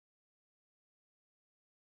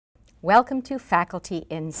Welcome to Faculty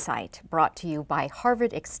Insight, brought to you by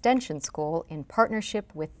Harvard Extension School in partnership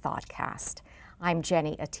with ThoughtCast. I'm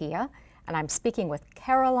Jenny Attiyeh, and I'm speaking with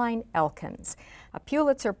Caroline Elkins, a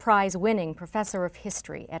Pulitzer Prize-winning professor of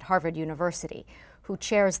history at Harvard University, who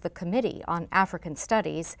chairs the Committee on African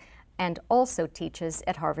Studies and also teaches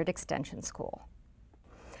at Harvard Extension School.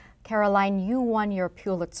 Caroline, you won your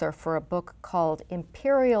Pulitzer for a book called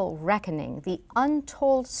Imperial Reckoning, The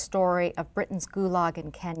Untold Story of Britain's Gulag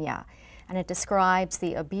in Kenya, and it describes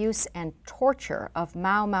the abuse and torture of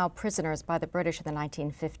Mau Mau prisoners by the British in the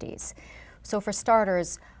 1950s. So for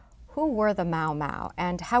starters, who were the Mau Mau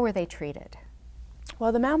and how were they treated?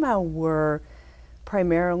 Well, the Mau Mau were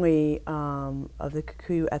primarily of the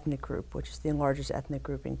Kikuyu ethnic group, which is the largest ethnic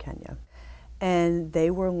group in Kenya. And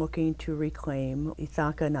they were looking to reclaim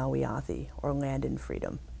Ithaka Nawiathi, or land and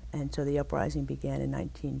freedom. And so the uprising began in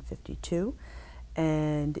 1952.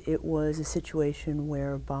 And it was a situation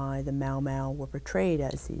whereby the Mau Mau were portrayed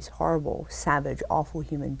as these horrible, savage, awful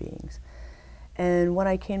human beings. And what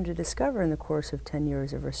I came to discover in the course of 10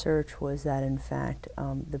 years of research was that, in fact,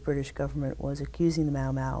 the British government was accusing the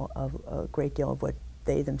Mau Mau of a great deal of what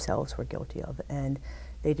they themselves were guilty of. And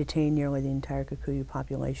they detained nearly the entire Kikuyu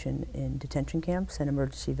population in detention camps and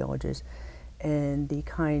emergency villages. And the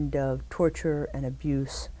kind of torture and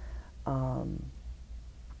abuse,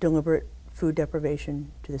 deliberate food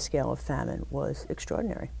deprivation to the scale of famine was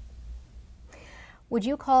extraordinary. Would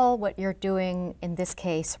you call what you're doing in this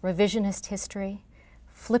case revisionist history,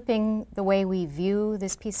 flipping the way we view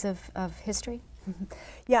this piece of history?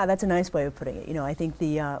 Yeah, that's a nice way of putting it. You know, I think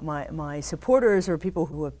my supporters or people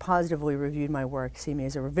who have positively reviewed my work see me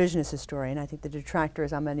as a revisionist historian. I think the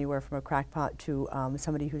detractors, I'm anywhere from a crackpot to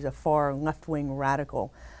somebody who's a far left-wing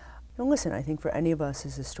radical. You know, listen, I think for any of us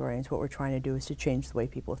as historians, what we're trying to do is to change the way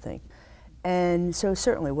people think. And so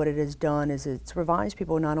certainly what it has done is it's revised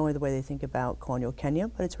people not only the way they think about colonial Kenya,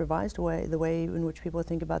 but it's revised the way in which people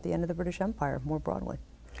think about the end of the British Empire more broadly.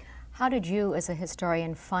 How did you, as a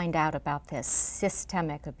historian, find out about this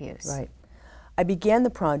systemic abuse? Right. I began the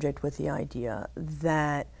project with the idea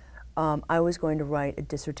that I was going to write a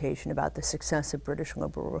dissertation about the success of British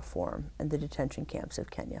liberal reform and the detention camps of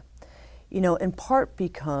Kenya. You know, in part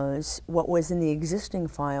because what was in the existing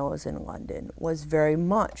files in London was very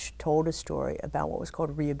much told a story about what was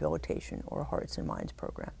called rehabilitation, or a Hearts and Minds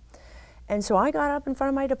program. And so I got up in front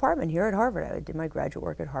of my department here at Harvard. I did my graduate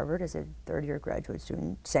work at Harvard as a third-year graduate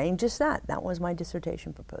student, saying just that. That was my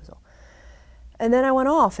dissertation proposal. And then I went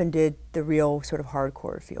off and did the real sort of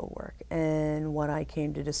hardcore field work. And what I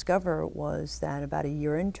came to discover was that about a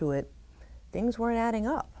year into it, things weren't adding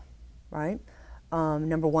up, right?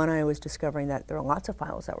 Number one, I was discovering that there are lots of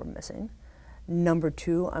files that were missing. Number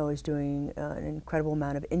two, I was doing an incredible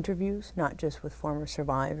amount of interviews, not just with former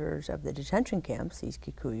survivors of the detention camps, these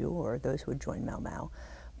Kikuyu, or those who had joined Mau Mau,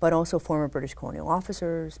 but also former British colonial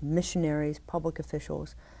officers, missionaries, public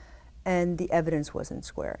officials, and the evidence wasn't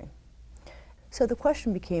squaring. So the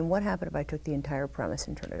question became, what happened if I took the entire premise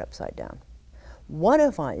and turned it upside down? What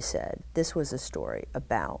if I said this was a story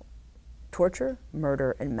about torture,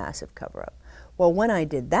 murder, and massive cover-up? Well, when I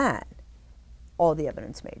did that, all the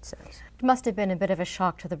evidence made sense. It must have been a bit of a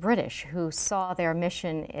shock to the British, who saw their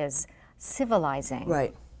mission as civilizing.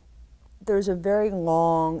 Right. There's a very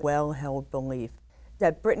long, well-held belief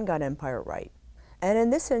that Britain got empire right. And in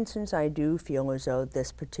this instance, I do feel as though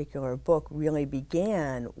this particular book really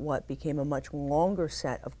began what became a much longer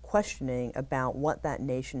set of questioning about what that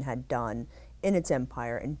nation had done in its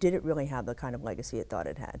empire, and did it really have the kind of legacy it thought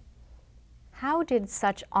it had. How did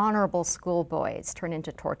such honorable schoolboys turn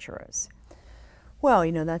into torturers? Well,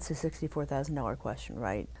 you know, that's a $64,000 question,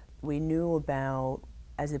 right? We knew about,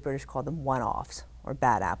 as the British called them, one-offs, or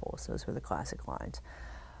bad apples, those were the classic lines,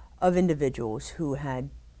 of individuals who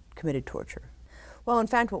had committed torture. Well, in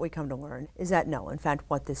fact, what we come to learn is that no, in fact,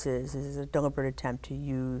 what this is a deliberate attempt to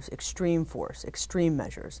use extreme force, extreme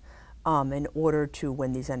measures, in order to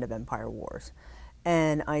win these end-of-empire wars.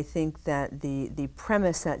 And I think that the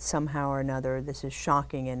premise that somehow or another this is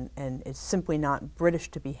shocking and it's simply not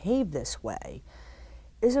British to behave this way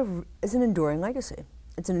is an enduring legacy.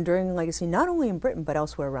 It's an enduring legacy not only in Britain but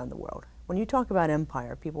elsewhere around the world. When you talk about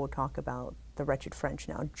empire, people will talk about the wretched French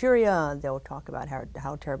in Algeria, they'll talk about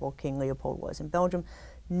how terrible King Leopold was in Belgium.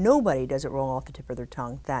 Nobody does it roll off the tip of their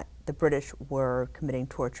tongue that the British were committing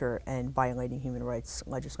torture and violating human rights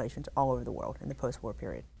legislations all over the world in the post-war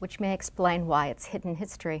period. Which may explain why it's hidden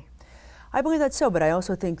history. I believe that's so, but I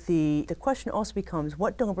also think the question also becomes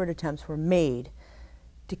what deliberate attempts were made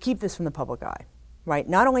to keep this from the public eye, right?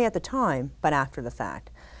 Not only at the time, but after the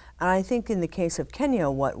fact. And I think in the case of Kenya,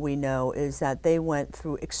 what we know is that they went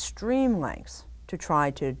through extreme lengths to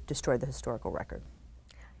try to destroy the historical record.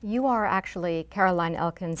 You are actually, Caroline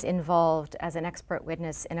Elkins, involved as an expert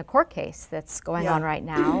witness in a court case that's going on right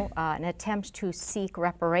now, an attempt to seek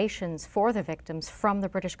reparations for the victims from the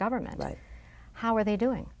British government. Right. How are they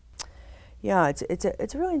doing? Yeah, it's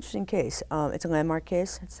a really interesting case. It's a landmark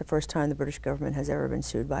case. It's the first time the British government has ever been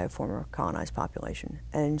sued by a former colonized population.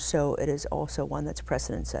 And so it is also one that's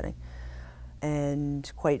precedent setting.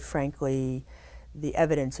 And quite frankly, the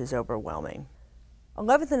evidence is overwhelming.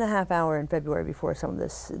 11th and a half hour in February before some of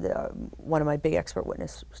this, one of my big expert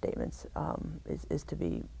witness statements is to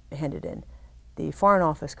be handed in, the Foreign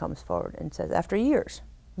Office comes forward and says, after years,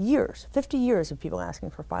 50 years of people asking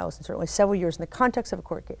for files, and certainly several years in the context of a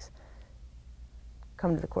court case,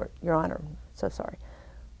 come to the court, Your Honor, so sorry.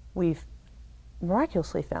 We've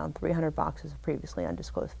miraculously found 300 boxes of previously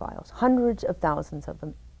undisclosed files, hundreds of thousands of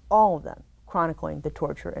them, all of them chronicling the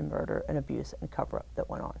torture and murder and abuse and cover-up that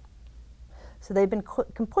went on. So they've been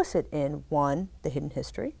complicit in, one, the hidden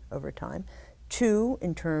history over time, two,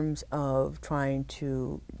 in terms of trying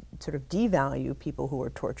to sort of devalue people who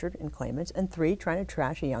were tortured and claimants, and three, trying to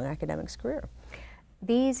trash a young academic's career.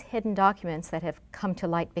 These hidden documents that have come to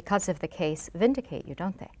light because of the case vindicate you,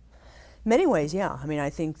 don't they? In many ways, yeah. I mean,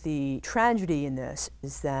 I think the tragedy in this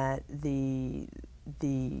is that the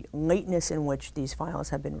lateness in which these files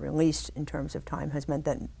have been released in terms of time has meant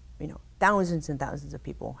that, you know, thousands and thousands of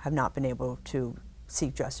people have not been able to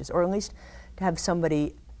seek justice, or at least to have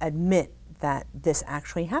somebody admit that this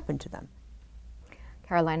actually happened to them.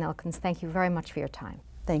 Caroline Elkins, thank you very much for your time.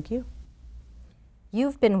 Thank you.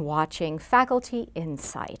 You've been watching Faculty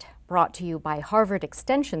Insight, brought to you by Harvard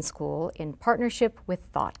Extension School in partnership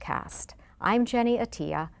with ThoughtCast. I'm Jenny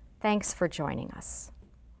Attiyeh. Thanks for joining us.